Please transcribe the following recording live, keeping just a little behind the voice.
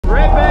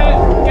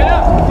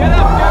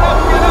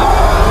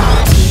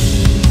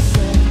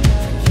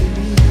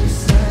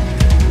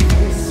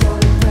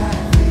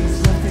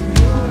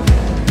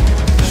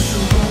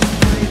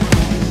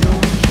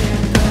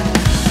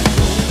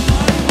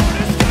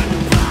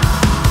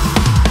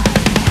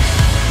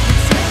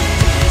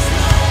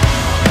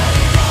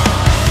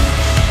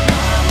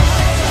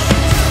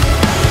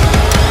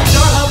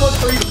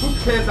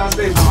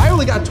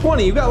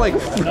120. You got like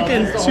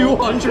fucking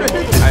 200.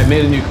 I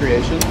made a new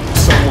creation.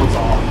 Someone's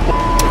off.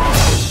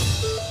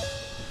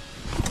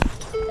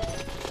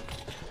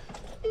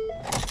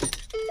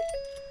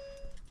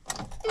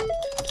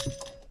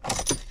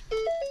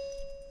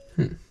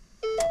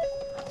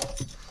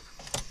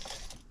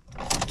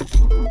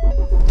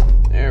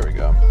 There we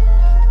go.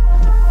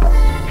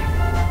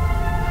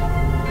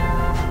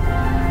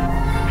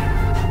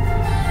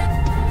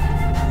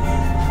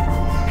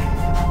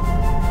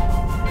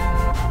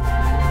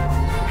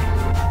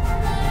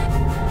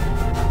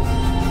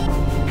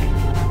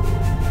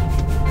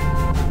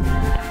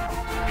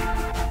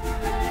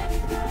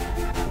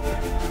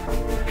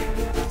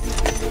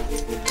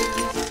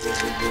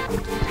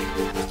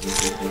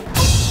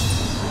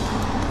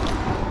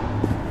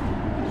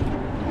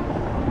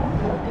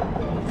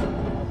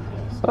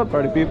 What's up,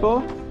 party people?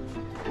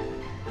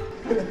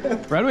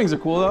 Red Wings are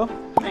cool though.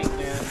 Thanks,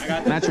 man. I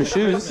got match your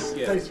shoes.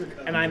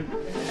 And I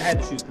had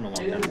the shoes from a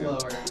long time ago.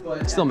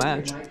 Still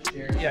match.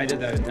 Yeah, I did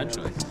that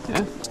intentionally.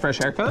 Yeah, fresh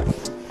haircut.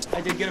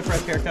 I did get a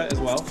fresh haircut as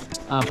well.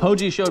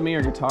 Poji showed me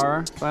your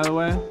guitar, by the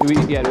way. Do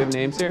we have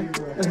names here?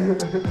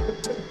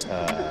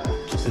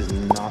 This is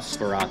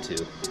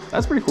Nosferatu.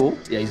 That's pretty cool.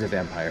 Yeah, he's a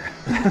vampire.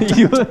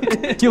 you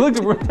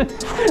looked,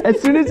 as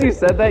soon as you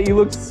said that, you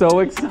looked so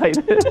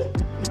excited.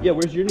 Yeah,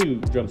 where's your new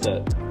drum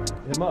set?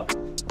 Hit him up.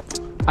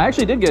 I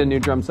actually did get a new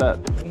drum set.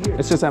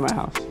 It's just at my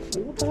house.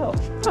 What the hell?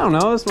 I don't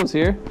know, this one's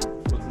here.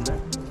 What's in there?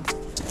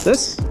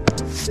 This?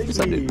 What's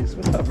up, dude?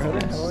 What's up,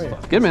 brother? How are you?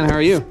 Good, man, how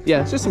are you?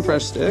 Yeah, it's just some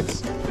fresh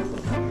sticks.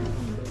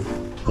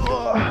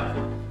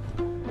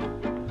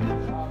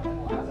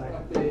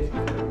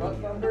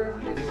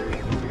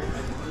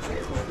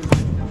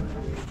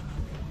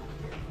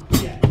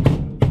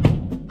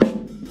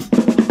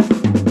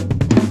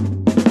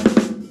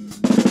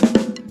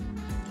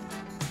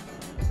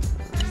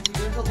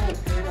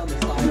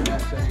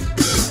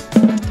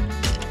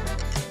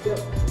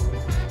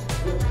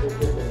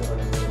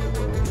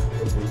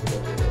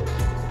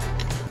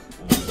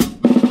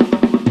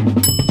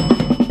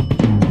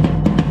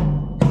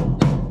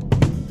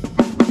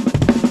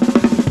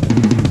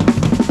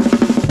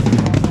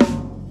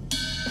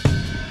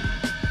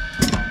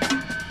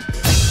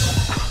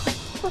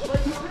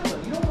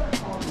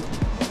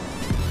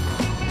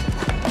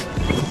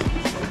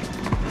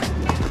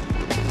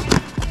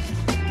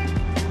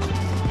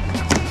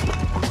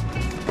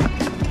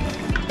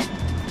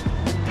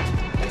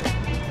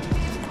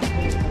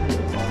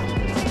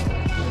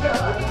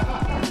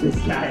 This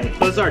guy. So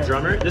this is our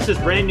drummer. This is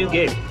brand new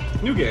Gabe.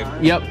 New Gabe.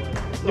 Yep.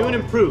 New and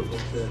improved.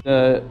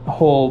 The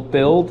whole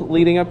build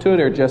leading up to it,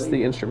 or just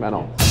the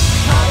instrumental?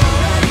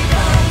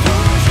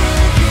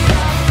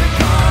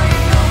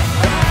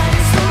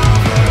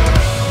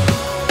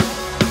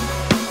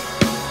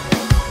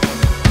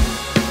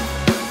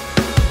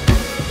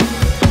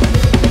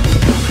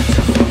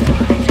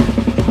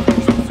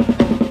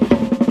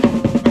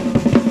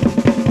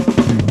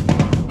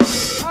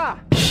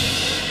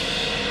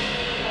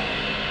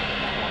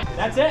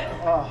 That's it.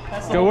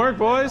 That's Good work,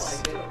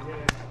 boys.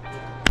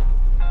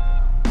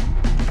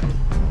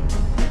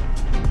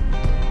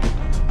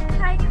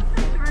 Hi, give us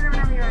the starter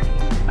whenever you're ready.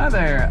 Hi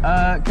there.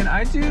 Can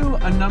I do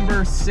a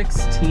number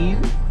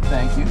 16?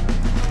 Thank you.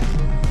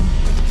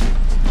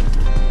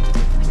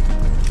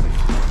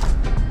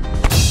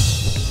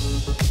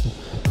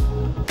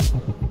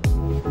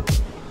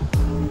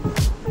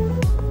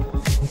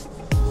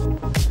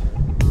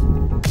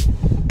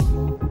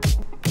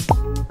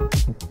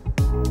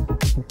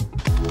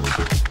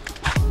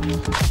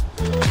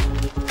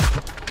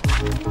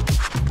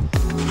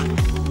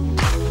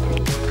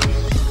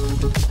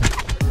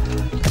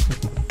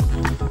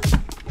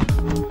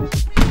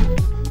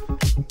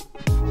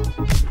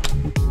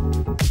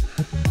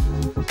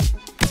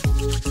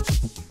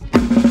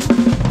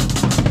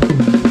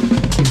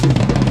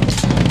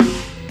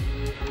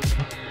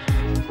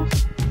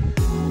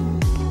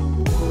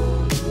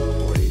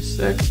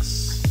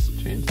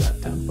 Change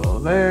that tempo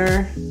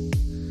there.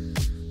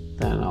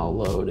 Then I'll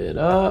load it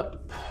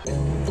up.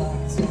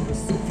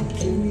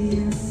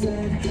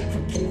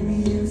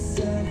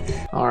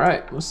 All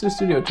right, let's do a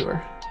studio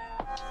tour.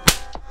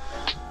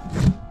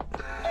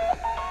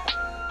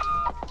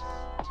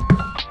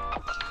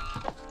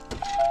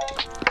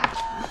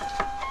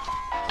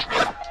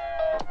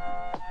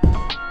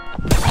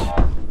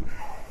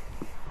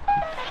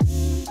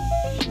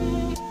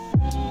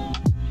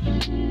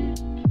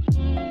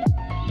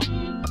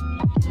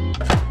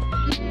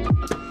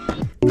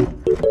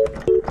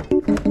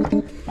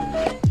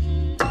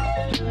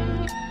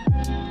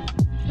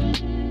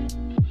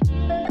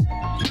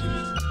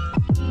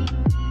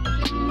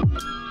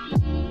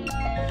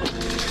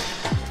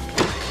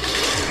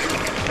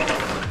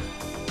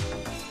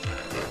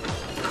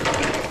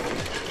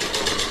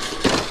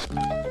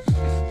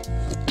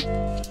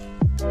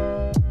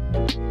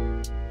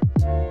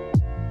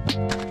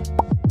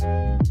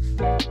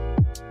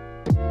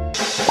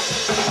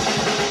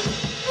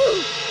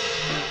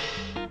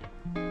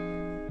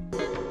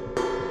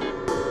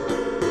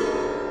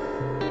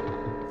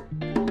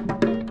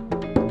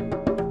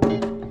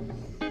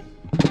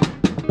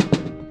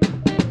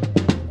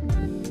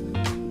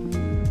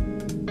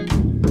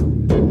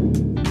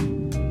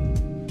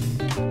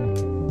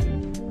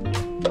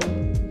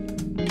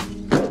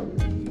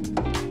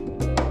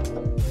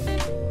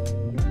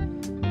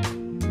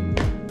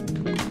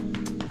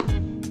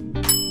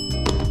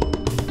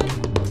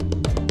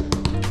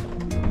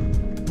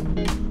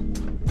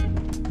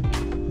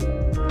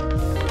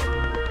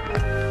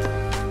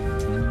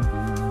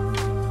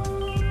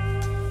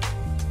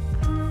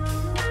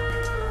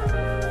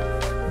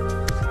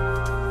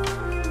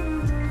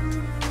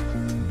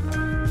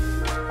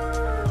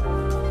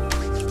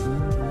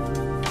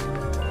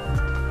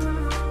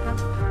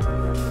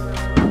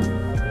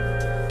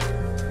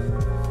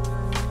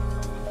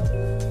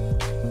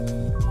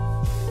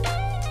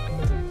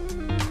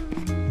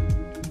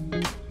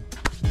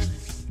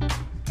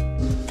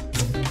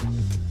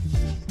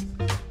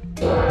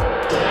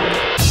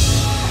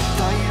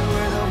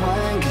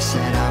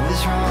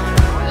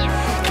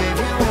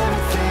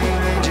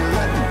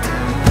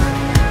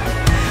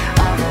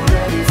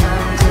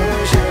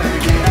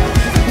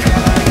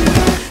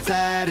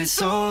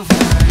 it's over.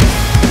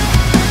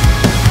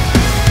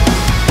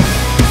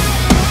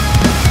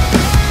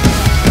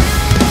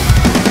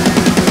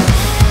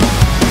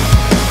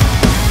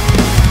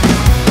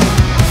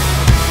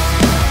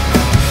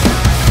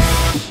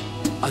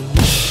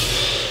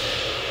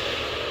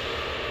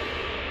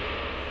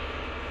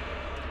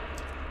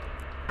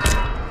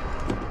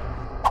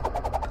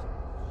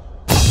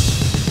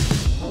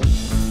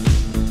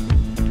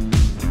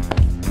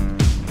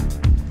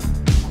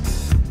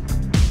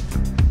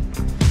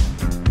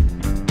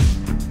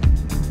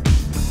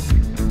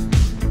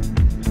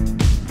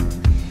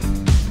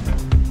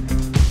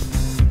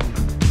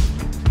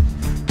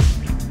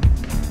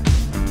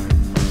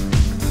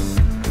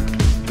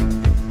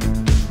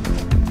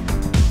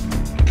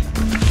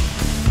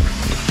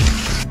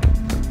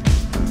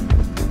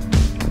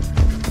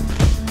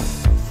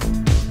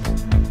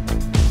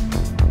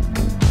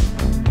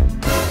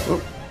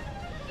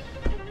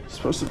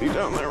 Supposed to be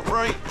down there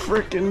right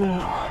frickin'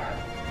 now.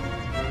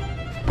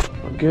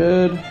 We're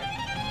good.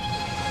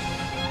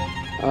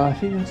 I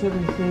think that's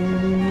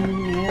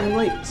everything. Yeah, I'm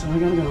late, so I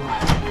gotta go.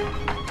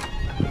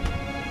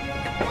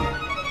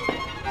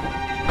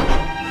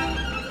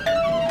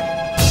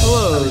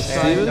 Hello,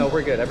 Steven. No,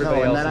 we're good.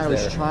 Everybody else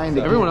is there. Trying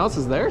to Everyone else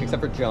is there?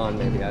 Except for John,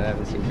 maybe. I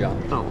haven't seen John.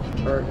 Oh.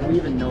 Or do we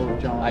even know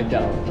John? I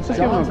don't. Let's just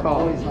give him a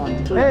call. Always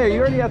on. Hey, are you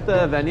already at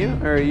the venue?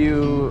 Or are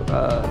you,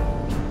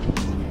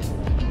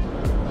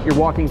 you're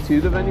walking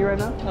to the venue right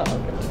now? Oh,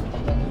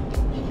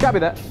 okay. Copy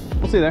that.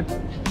 We'll see you there.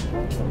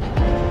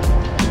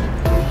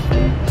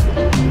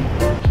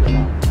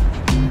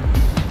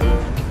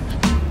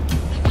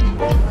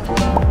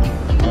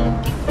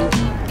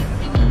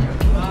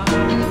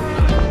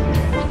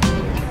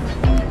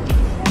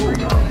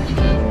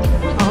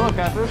 Oh, look,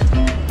 catfish.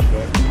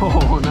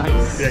 Oh,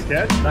 nice. Yeah,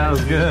 catch? That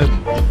was good.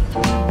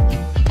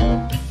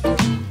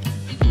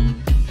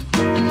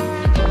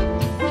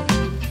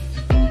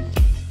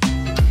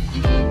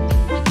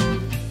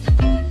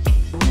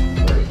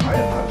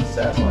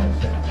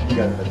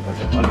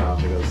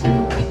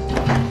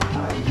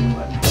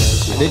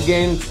 I did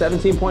gain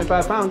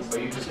 17.5 pounds.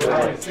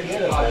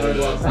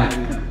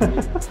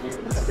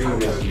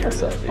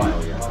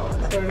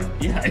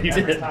 Yeah, you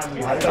did. Oh,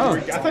 I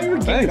thought you were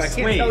kidding. I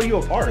can't tell you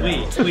apart.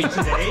 Wait,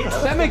 today?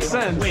 That makes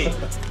sense. Wait,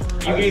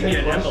 you gave me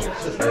an envelope.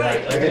 I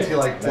get you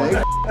like,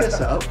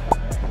 this up.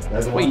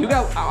 Wait, you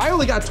got, I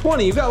only got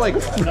 20. You got like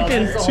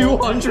freaking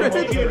 200. I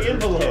gave you an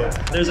envelope.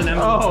 There's an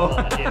envelope.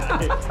 Oh.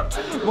 Yeah.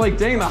 I'm like,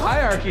 dang, the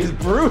hierarchy is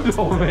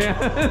brutal, man.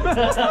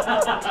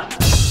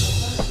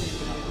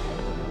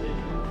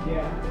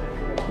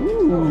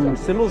 Ooh,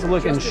 Symbol's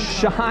looking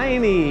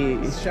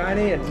shiny.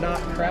 Shiny and not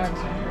cracked.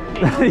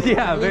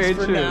 Yeah, very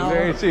true,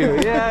 very true.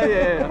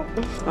 Yeah.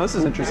 Oh, this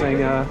is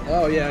interesting.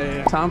 Oh,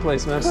 yeah. Tom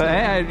placement. But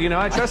hey, you know,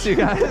 I trust you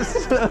guys.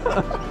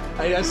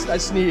 I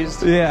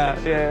sneezed. Yeah.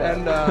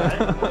 And,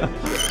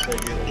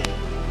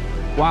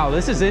 Wow,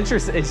 this is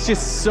interesting. It's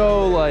just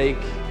so, like,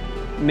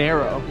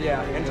 narrow.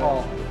 yeah, and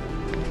tall.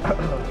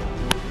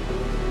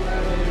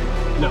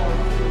 No.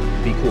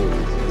 Be cool,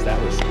 because that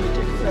was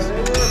ridiculous.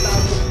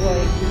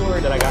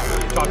 That I got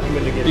talked you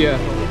into getting. Yeah.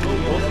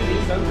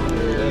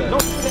 No.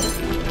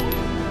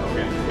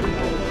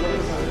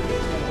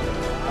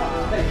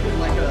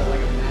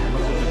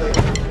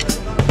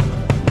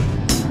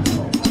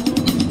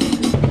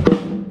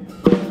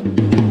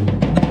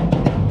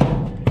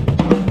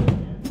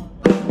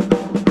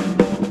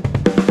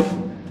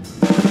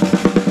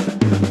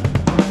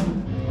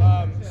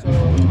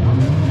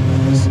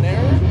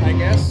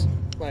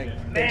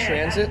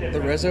 The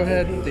reso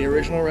head, the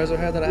original reso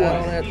head that I had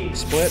on it,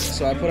 split.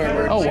 So I put our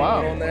emergency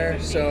one on there.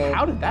 So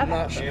how did that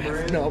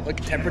happen? No,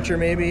 like temperature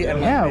maybe,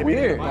 and yeah, maybe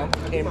weird. The pump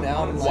came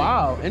down. And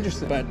wow,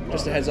 interesting. But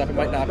just a heads up, it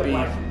might not be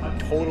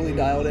totally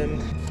dialed in.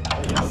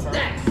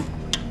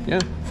 Yeah.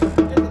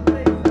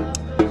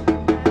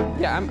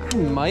 Yeah, I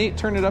might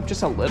turn it up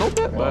just a little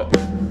bit, but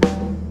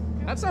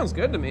that sounds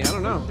good to me. I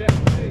don't know.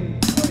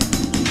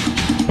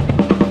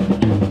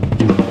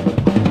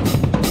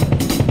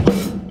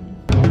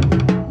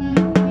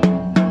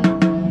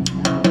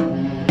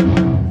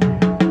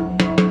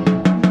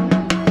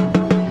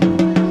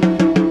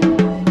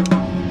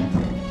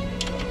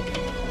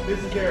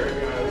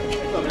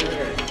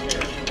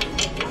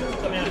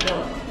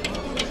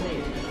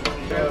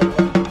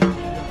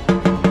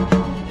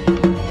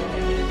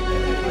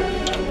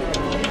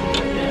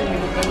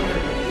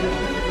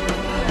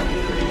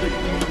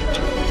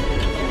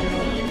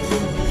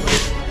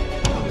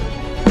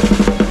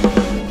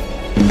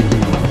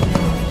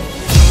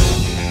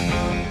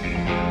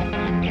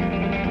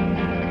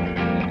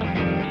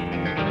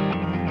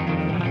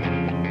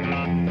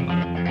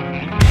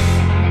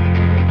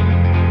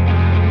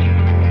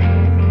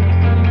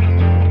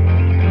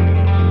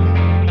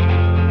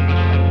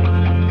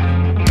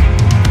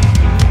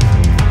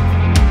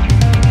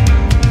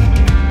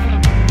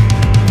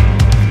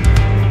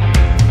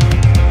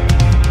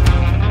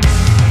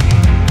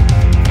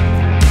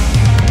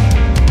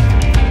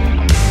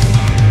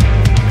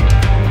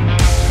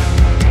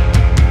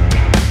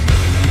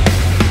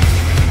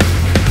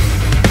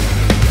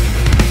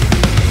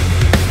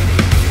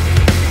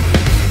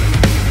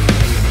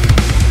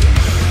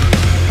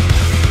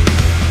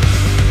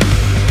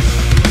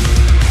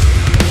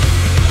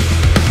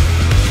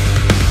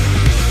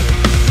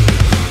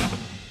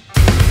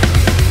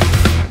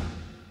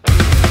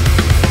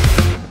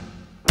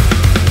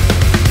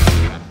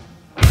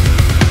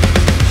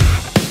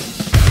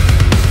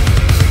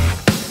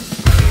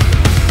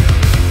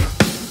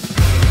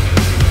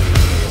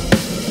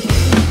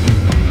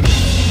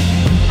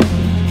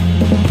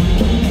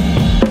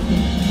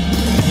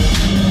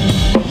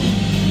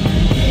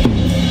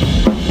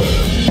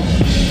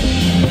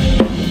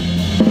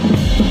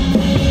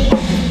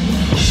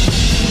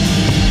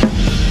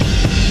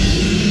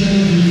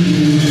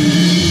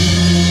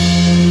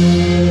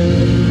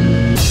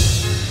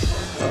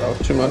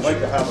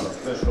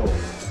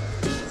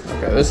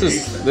 Okay,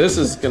 this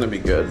is gonna be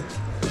good.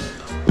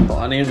 Oh,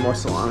 I need more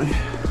salami.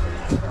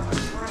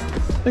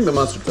 I think the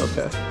mustard's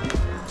okay.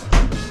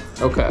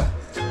 Okay,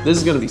 this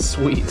is gonna be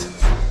sweet.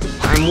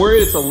 I'm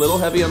worried it's a little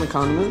heavy on the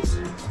condiments.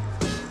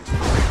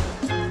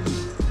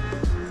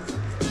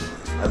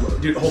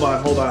 Dude, hold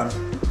on.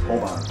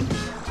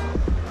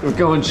 We're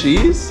going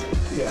cheese?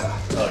 Yeah.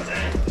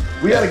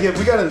 We gotta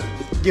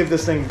give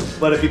this thing,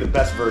 let it be the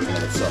best version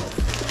of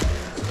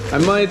itself. I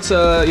might,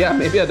 yeah,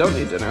 maybe I don't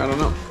need dinner, I don't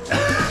know.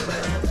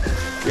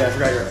 Yeah, I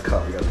forgot you're in a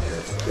cup, you gotta be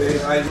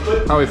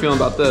careful. How are we feeling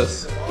about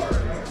this?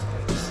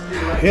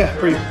 Yeah,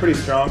 pretty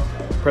strong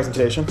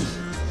presentation.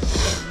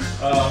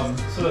 So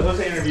the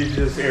Jose interview is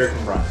just Eric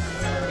and Brian.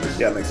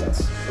 Yeah, it makes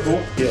sense.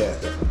 Cool? Yeah,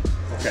 definitely.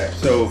 Okay,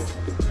 so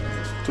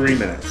 3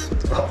 minutes.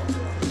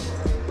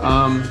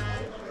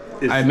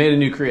 I made a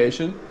new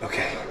creation.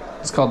 Okay.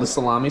 It's called the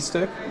salami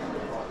stick.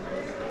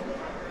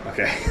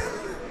 Okay.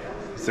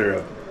 Is there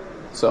a...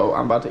 So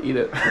I'm about to eat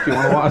it if you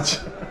want to watch.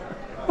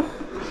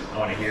 I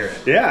want to hear it.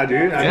 Yeah,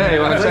 dude. Yeah,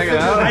 you want to check it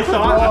out? I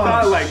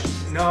thought like,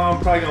 no, I'm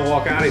probably going to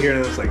walk out of here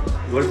and it's like,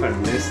 what if I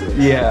miss it?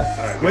 Yeah.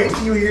 All right, Wait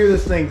till you hear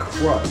this thing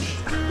crunch.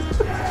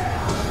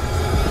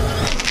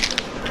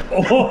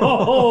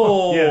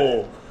 Oh!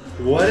 Yeah.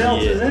 What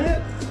else is in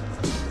it?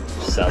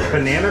 Celery.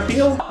 Banana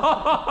peel?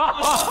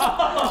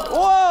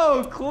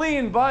 Whoa,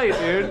 clean bite,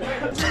 dude.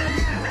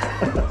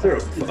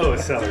 Oh,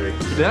 celery.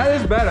 That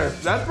is better.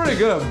 That's pretty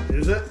good.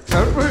 Is it?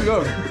 That's pretty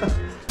good.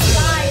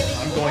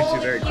 I'm going to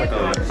very quickly.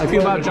 I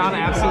feel about John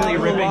absolutely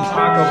ripping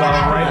Taco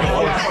Bell right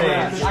before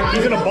stage.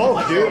 He's gonna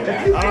bulk, dude. I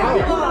don't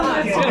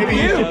know. Maybe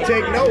you should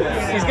take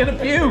notes. He's gonna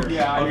puke.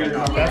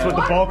 That's what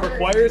the bulk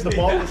requires. The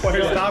bulk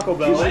requires Taco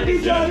Bell.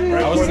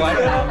 I was like,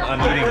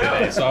 I'm eating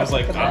today, so I was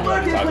like, I'm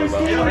going to Taco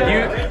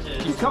Bell.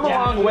 You've come a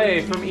long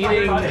way from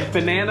eating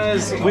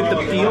bananas with the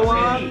peel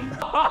on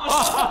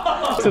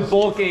to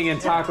bulking in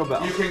Taco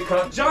Bell. You can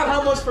cut. John,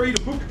 how much for you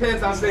to poop your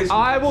pants on stage?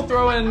 I will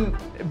throw in,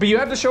 but you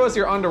have to show us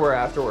your underwear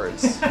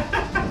afterwards.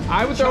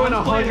 I would throw in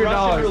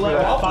 $100 for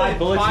that. 5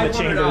 bullets in the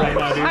chamber right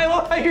now, dude. I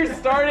love how your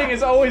starting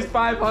is always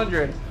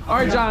 $500. All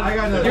right, John,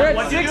 you're at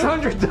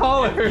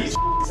 $600. He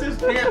his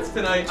pants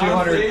tonight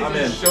on stage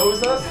and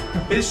shows us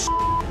his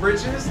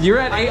britches. You're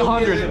at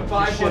 800.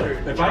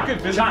 500. If I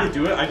could physically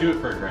do it, I'd do it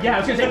for a grand. Yeah, I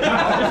was going to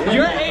say,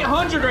 You're at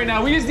 800 right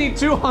now. We just need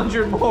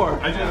 200 more.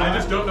 I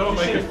just don't know if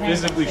I could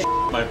physically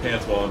my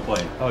pants while I'm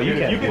playing. oh, you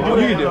can. You can do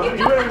it.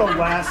 Do it on the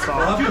last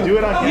song. Do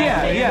it on.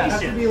 Yeah.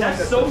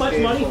 That's so much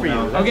money for you.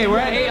 Okay, we're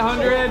at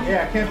 800.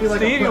 Yeah, it can't be like.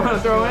 Steve, you want to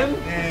throw in?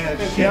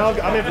 Yeah,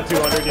 I'm in for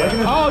 200.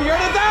 Yeah. Oh, you're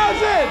at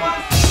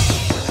 1,000.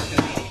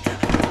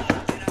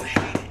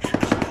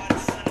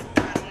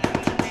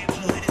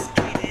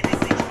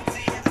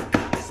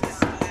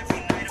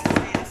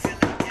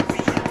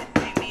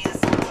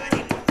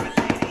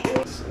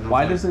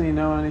 Why doesn't he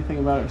know anything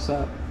about our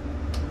set?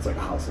 It's like a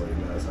house lady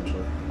guy,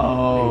 essentially.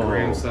 Oh.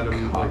 Graham sent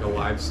him like a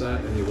live set,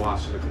 and he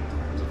watched it a couple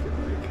times. I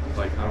feel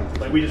like I don't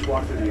think Like we just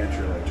walked through the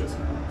entry like just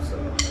now, so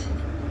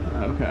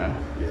Okay.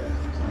 yeah.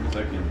 As long as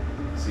I can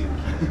see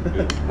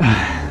the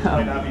keys.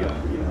 Might not be,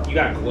 you know. You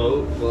got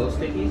glow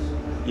stickies?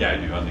 Yeah, I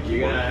do on the keyboard.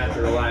 You're gonna have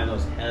to rely on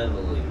those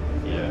heavily.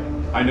 Yeah.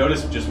 I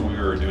noticed just when we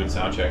were doing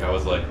sound check, I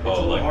was like,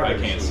 oh, like I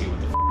can't see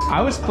what the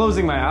I was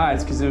closing my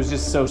eyes because it was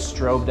just so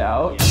strobed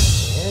out.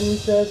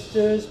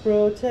 Ancestors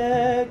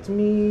protect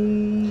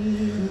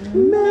me.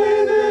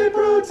 May they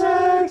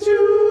protect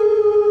you.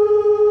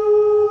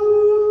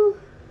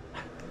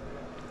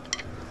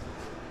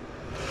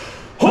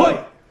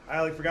 Hoy!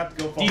 I like forgot to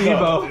go fall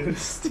Devo.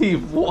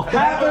 Steve, what?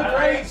 Have a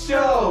great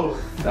show.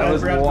 That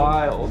was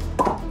wild.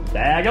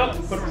 Bag up.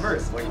 Put it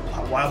reverse. Like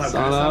wild have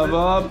Son of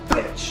a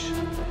bitch.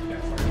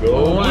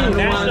 Go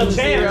national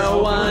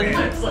 1-1-0-1.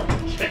 champs. It's like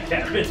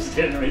catfish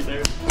skin right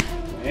there.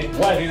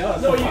 What?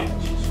 No, you.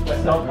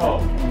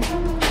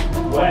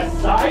 West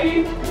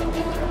Side?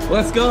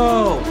 Let's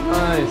go.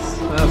 Nice.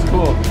 That was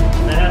cool.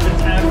 That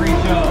happens every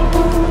show,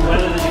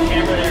 whether there's a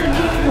camera there or not.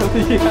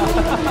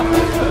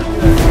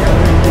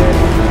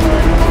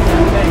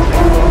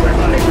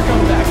 Thanks for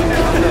coming back.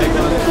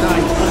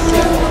 Nice.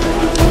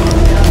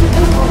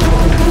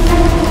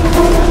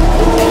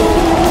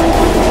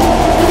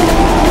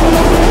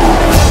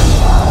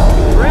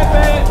 Rip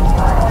it!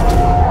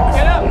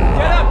 Get up!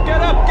 Get up!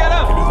 Get up! Get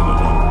up!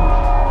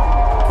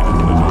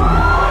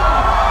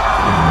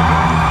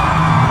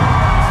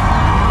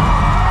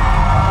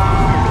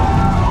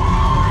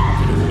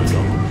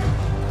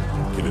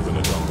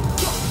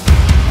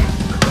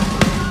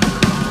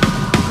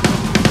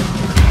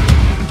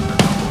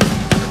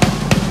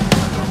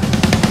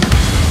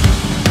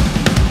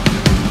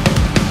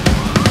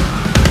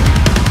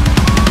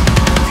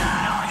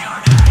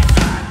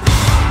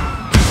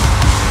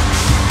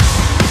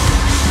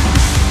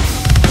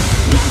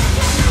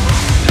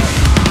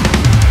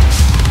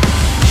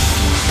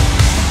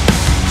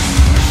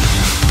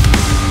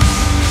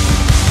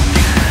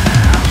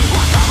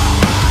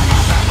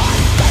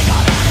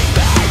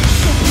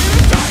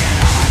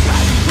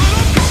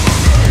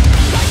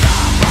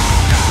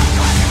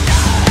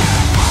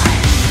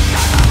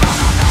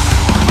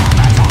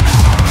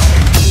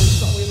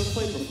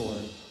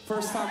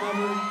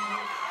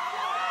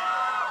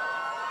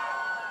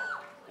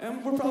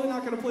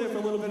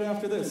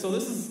 So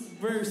this is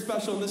very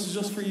special. This is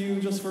just for you,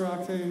 just for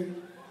Octane.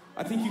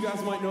 I think you guys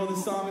might know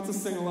this song. It's a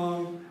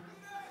sing-along.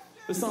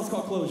 This song's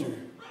called Closure.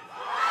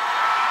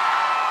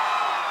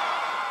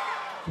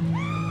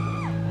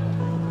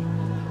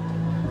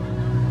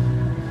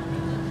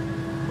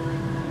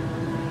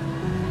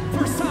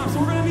 First time, so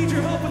we're gonna need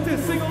your help with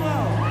this. Sing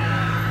aloud.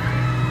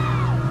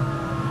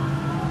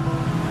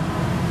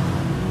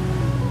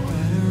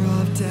 Better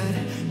off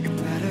dead, you're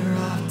better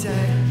off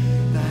dead.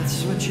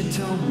 That's what you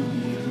told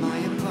me in my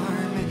apartment.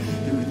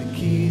 Threw the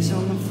keys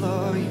on the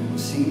floor, you won't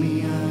see me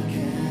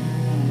again.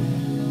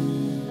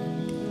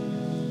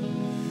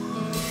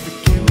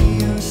 Forgive me,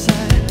 you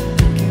said,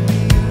 forgive me,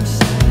 you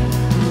said.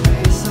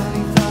 Erase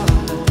any thought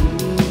left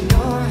in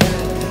your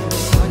head.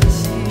 It's hard to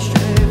see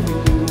straight when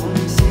you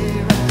only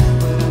see red.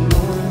 But I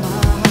know in my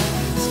heart,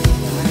 it's the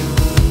night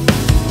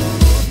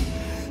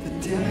of the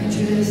damage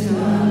is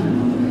done, I'm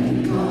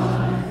already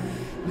gone.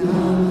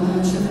 Not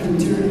much I can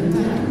turn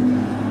back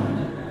around.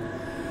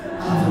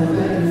 I've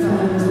already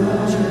found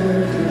closure.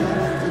 Get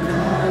out the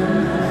car,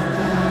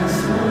 that's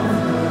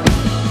over.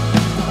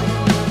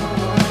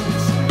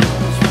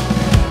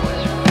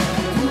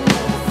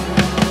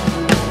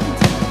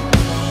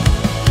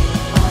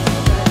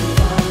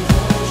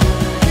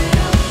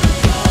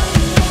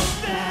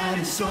 That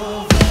is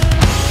over.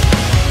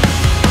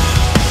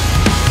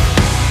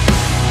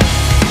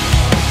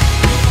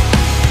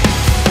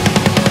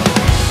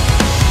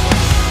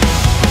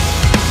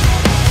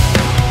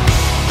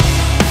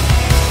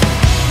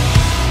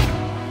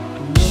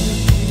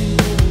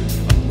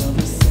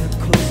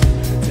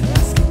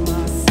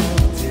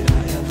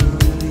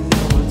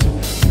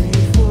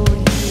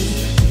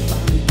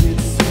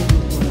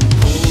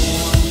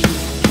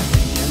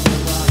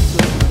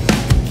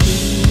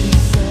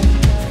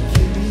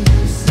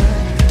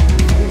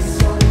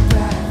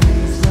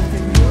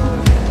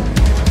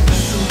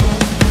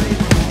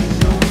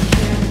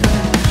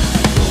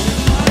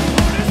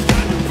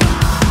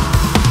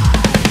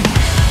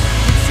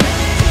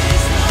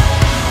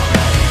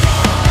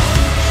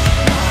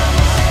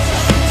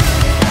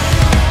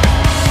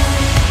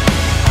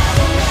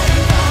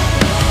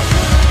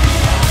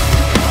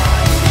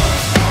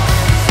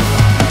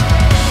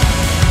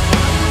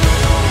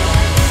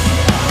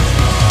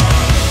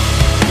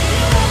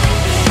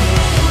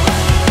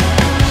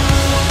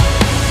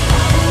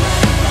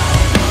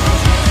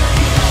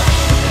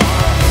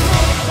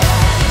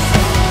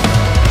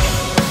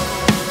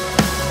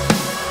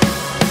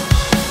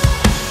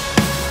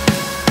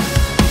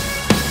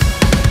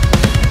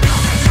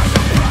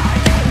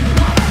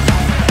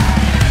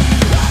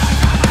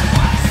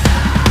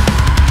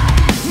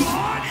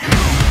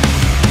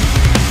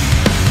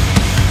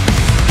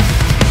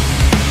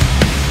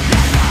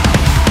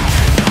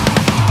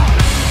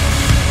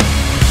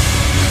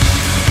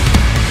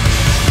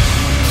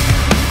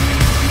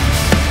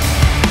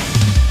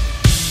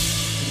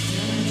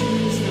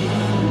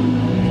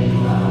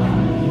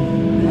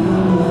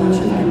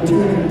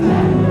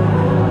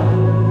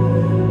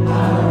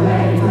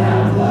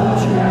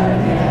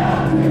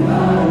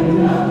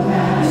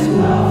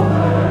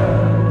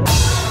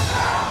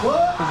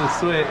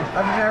 Sweet.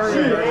 I'm married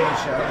in the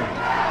show.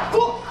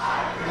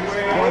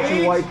 Watch you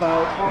wipe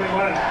out.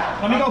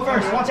 Let me go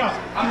first. Watch out.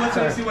 I'm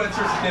listening to see what it's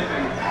your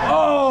sniffing.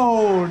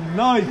 Oh,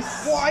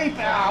 nice. Wipe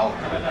out.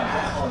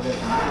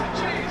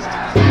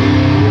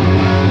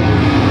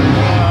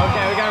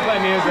 Okay, we gotta play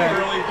music.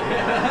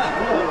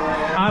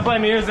 I'm gonna play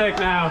music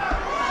now.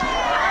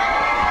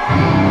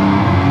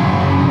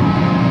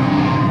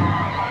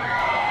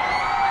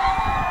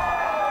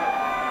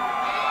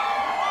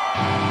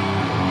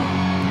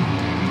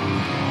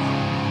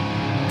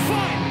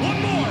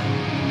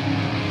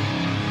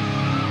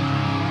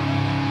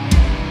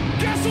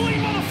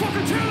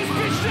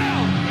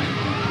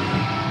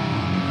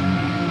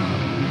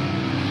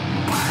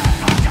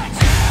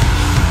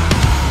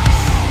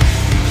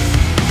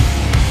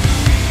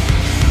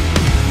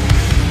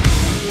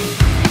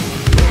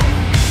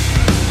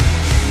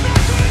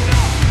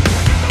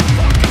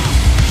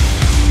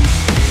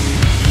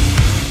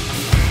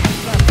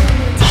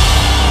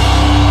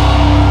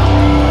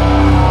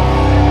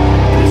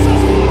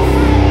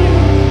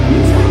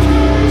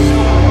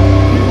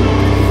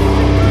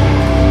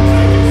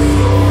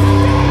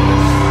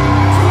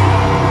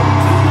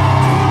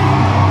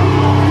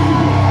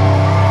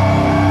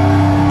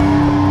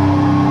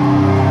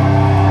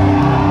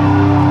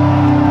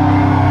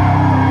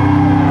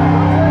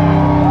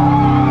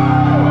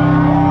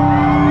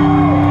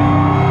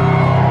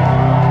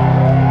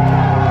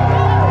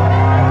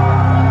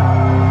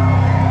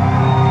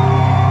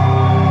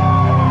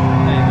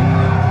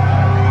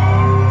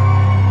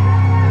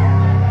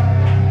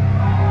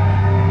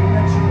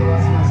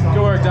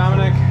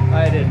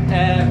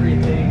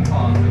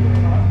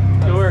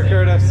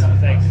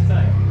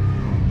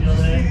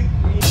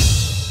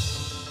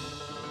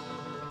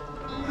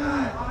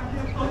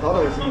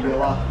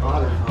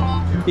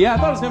 Yeah, I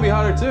thought it was gonna be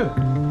hotter too,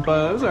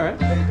 but it was alright.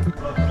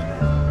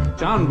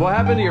 John, what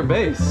happened to your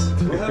bass?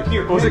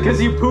 Was it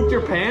because you pooped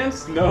your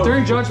pants? No.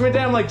 During Judgment Day,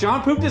 I'm like,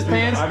 John pooped his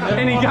pants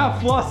and he got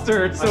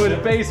flustered, so his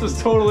bass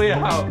was totally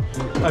out.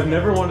 I've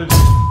never wanted to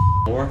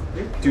more.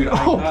 Dude,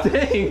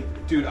 Dang.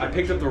 Dude, I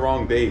picked up the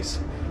wrong bass.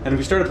 And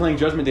we started playing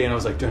Judgment Day and I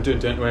was like, dun dun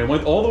dun. And I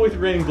went all the way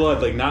through Raining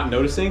Blood, like not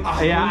noticing.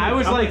 Yeah, I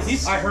was like,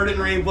 I heard it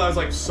in Raining Blood, I was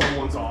like,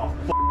 someone's off.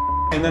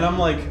 And then I'm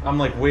like,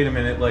 wait a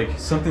minute, like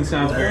something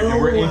sounds weird. And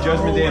we're in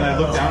Judgment Day and I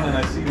look down and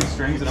I see these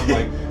strings and I'm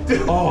like,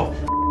 oh.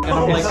 And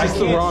I'm like, I it's the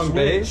can't wrong switch.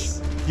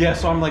 bass. Yeah,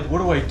 so I'm like, what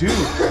do I do?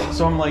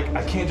 So I'm like,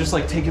 I can't just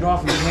like take it off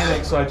and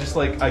panic. So I just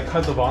like, I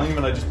cut the volume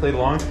and I just played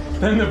along.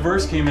 Then the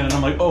verse came in and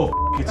I'm like, oh,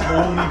 it's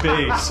only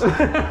bass. So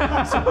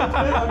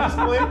I'm just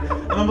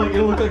playing, and I'm like,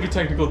 it'll look like a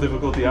technical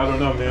difficulty. I don't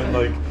know, man.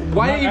 Like,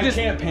 Why didn't you I just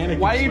can't panic?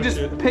 Why and didn't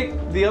you switch just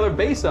pick the other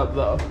bass up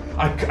though?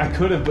 I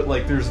could have, but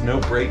like, there's no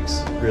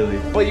breaks really.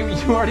 But you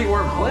already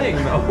weren't playing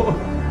though.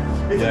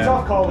 It's a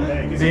tough call to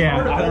make.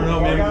 Yeah, I don't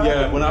know, man.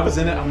 Yeah, when I was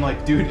in it, I'm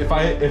like, dude, if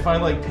I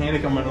like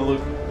panic, I'm gonna look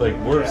like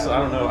worse.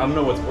 Yeah. I don't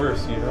know what's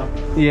worse, you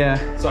know.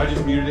 Yeah. So I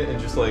just muted it and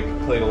just like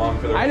played along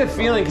for the. I had a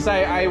feeling because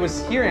I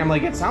was hearing, I'm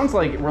like, it sounds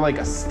like we're like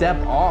a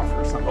step off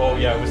or something. Oh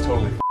yeah, it was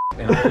totally.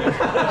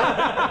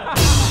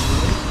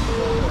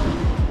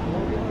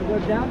 Go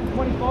down to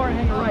 24 and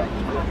hang a right.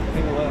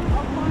 Hang a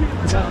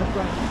left. Down the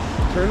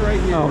front. Turn right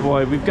here. Oh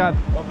boy, we've got.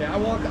 Okay, I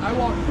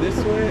walk this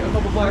way a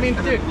couple blocks. I mean,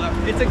 dude,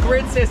 it's a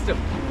grid system.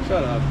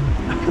 Shut up.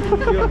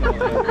 You don't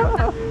know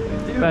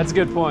that. That's a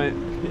good point.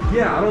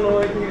 Yeah, I don't know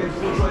anything. It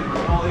feels like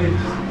all ages,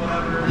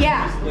 whatever.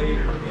 Yeah. Just later, you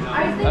know?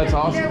 I was thinking That's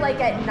awesome. either like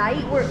at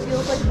night where it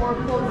feels like more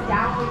closed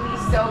down would be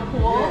so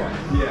cool.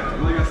 Yeah,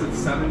 and like I said,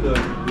 7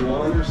 to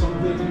 1 or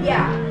something.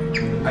 Yeah.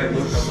 I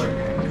looked up like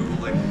Google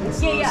like what's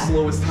the Yeah.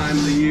 slowest time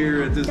of the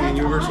year at Disney That's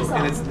Universal, awesome.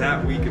 and it's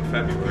that week in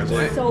February. It's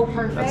like, So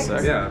perfect. That's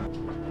sick. yeah.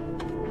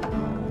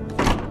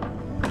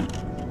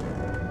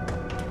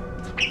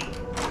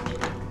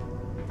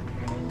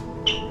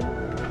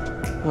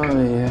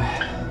 Oh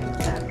yeah.